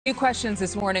New questions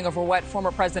this morning over what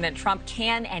former President Trump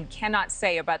can and cannot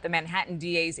say about the Manhattan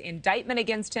DA's indictment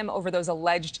against him over those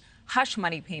alleged hush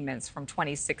money payments from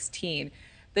 2016.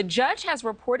 The judge has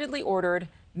reportedly ordered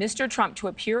Mr. Trump to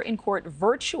appear in court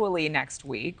virtually next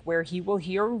week, where he will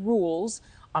hear rules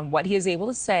on what he is able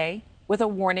to say, with a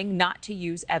warning not to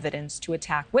use evidence to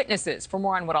attack witnesses. For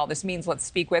more on what all this means, let's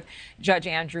speak with Judge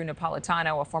Andrew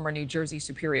Napolitano, a former New Jersey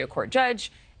Superior Court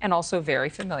judge, and also very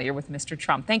familiar with Mr.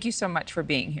 Trump. Thank you so much for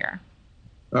being here.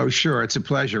 Oh, sure. It's a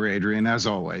pleasure, Adrienne, as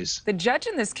always. The judge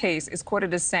in this case is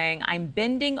quoted as saying, "I'm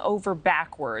bending over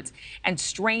backwards and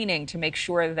straining to make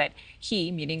sure that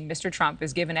he," meaning Mr. Trump,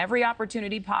 "is given every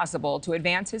opportunity possible to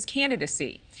advance his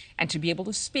candidacy and to be able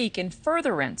to speak in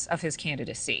furtherance of his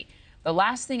candidacy. The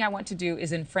last thing I want to do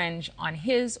is infringe on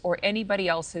his or anybody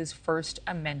else's First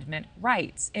Amendment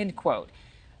rights," end quote.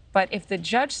 But if the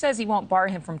judge says he won't bar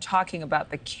him from talking about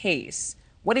the case,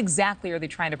 what exactly are they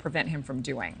trying to prevent him from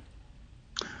doing?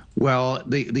 Well,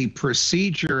 the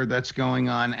procedure that's going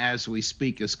on as we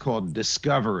speak is called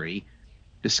discovery.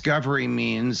 Discovery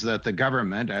means that the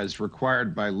government, as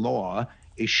required by law,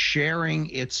 is sharing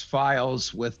its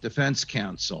files with defense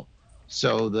counsel.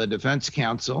 So the defense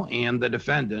counsel and the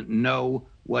defendant know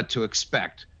what to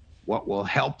expect, what will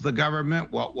help the government,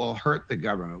 what will hurt the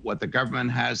government, what the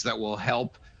government has that will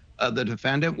help the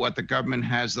defendant, what the government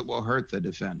has that will hurt the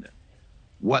defendant.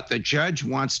 What the judge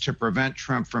wants to prevent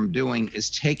Trump from doing is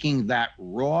taking that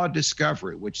raw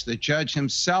discovery, which the judge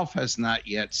himself has not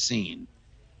yet seen,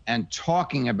 and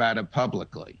talking about it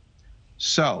publicly.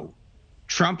 So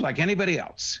Trump, like anybody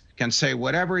else, can say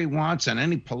whatever he wants on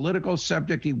any political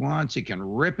subject he wants. He can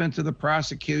rip into the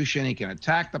prosecution. He can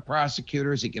attack the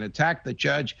prosecutors. He can attack the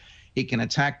judge. He can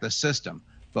attack the system.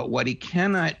 But what he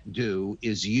cannot do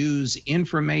is use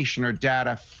information or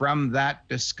data from that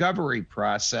discovery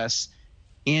process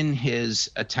in his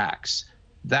attacks.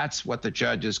 That's what the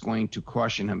judge is going to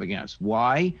caution him against.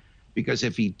 Why? Because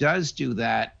if he does do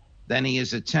that, then he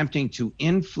is attempting to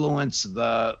influence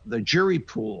the jury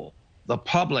pool, the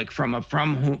public from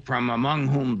among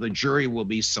whom the jury will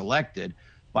be selected,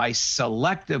 by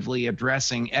selectively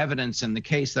addressing evidence in the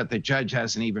case that the judge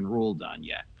hasn't even ruled on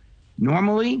yet.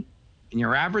 Normally, in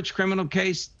your average criminal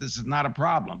case, this is not a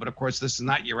problem. But of course, this is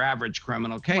not your average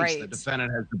criminal case. Right. The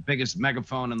defendant has the biggest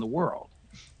megaphone in the world.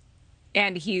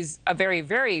 And he's a very,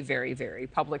 very, very, very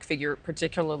public figure,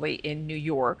 particularly in New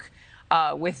York,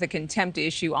 with the contempt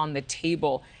issue on the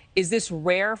table. Is this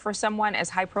rare for someone as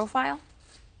high profile?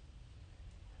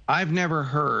 I've never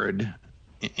heard,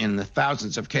 in the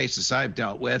thousands of cases I've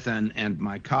dealt with and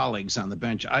my colleagues on the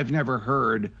bench, I've never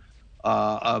heard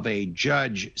of a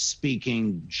judge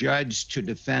speaking judge to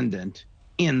defendant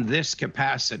in this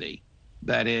capacity.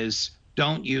 That is,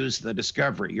 don't use the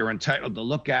discovery. You're entitled to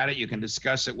look at it. You can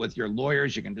discuss it with your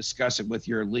lawyers. You can discuss it with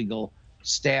your legal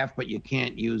staff, but you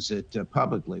can't use it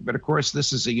publicly. But of course,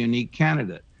 this is a unique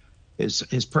candidate.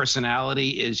 His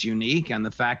personality is unique, and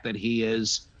the fact that he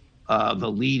is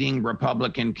the leading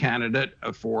Republican candidate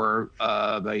for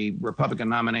the Republican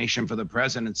nomination for the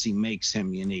presidency makes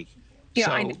him unique. Yeah,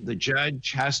 so the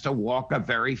judge has to walk a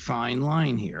very fine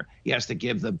line here. He has to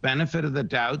give the benefit of the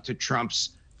doubt to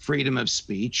Trump's freedom of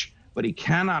speech, but he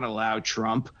cannot allow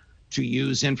Trump to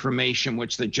use information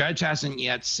which the judge hasn't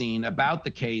yet seen about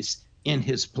the case in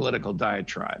his political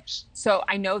diatribes. So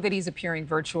I know that he's appearing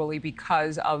virtually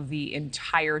because of the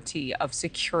entirety of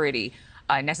security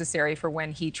necessary for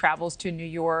when he travels to New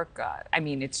York. I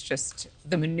mean, it's just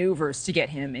the maneuvers to get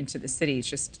him into the city. It's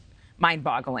just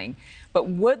mind-boggling. But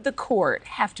would the court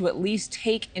have to at least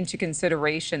take into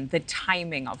consideration the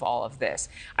timing of all of this?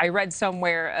 I read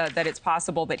somewhere that it's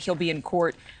possible that he'll be in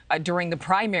court during the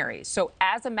primaries. So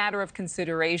as a matter of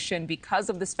consideration, because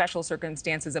of the special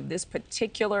circumstances of this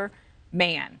particular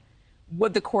man,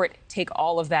 would the court take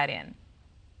all of that in?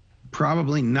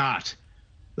 Probably not.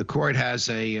 The court has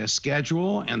a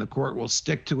schedule, and the court will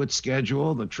stick to its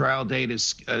schedule. The trial date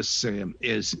is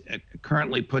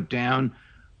currently put down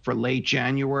for late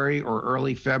January or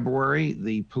early February.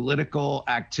 The political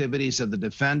activities of the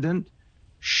defendant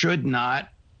should not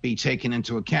be taken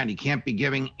into account. He can't be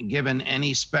given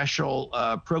any special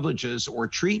privileges or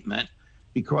treatment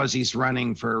because he's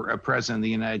running for president of the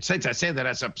United States. I say that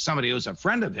as somebody who's a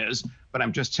friend of his, but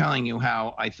I'm just telling you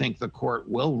how I think the court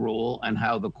will rule and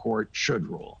how the court should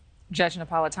rule. Judge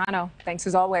Napolitano, thanks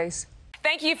as always.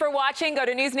 Thank you for watching. Go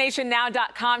to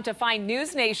newsnationnow.com to find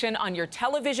NewsNation on your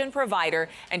television provider.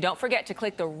 And don't forget to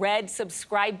click the red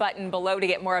subscribe button below to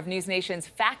get more of NewsNation's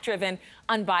fact-driven,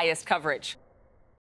 unbiased coverage.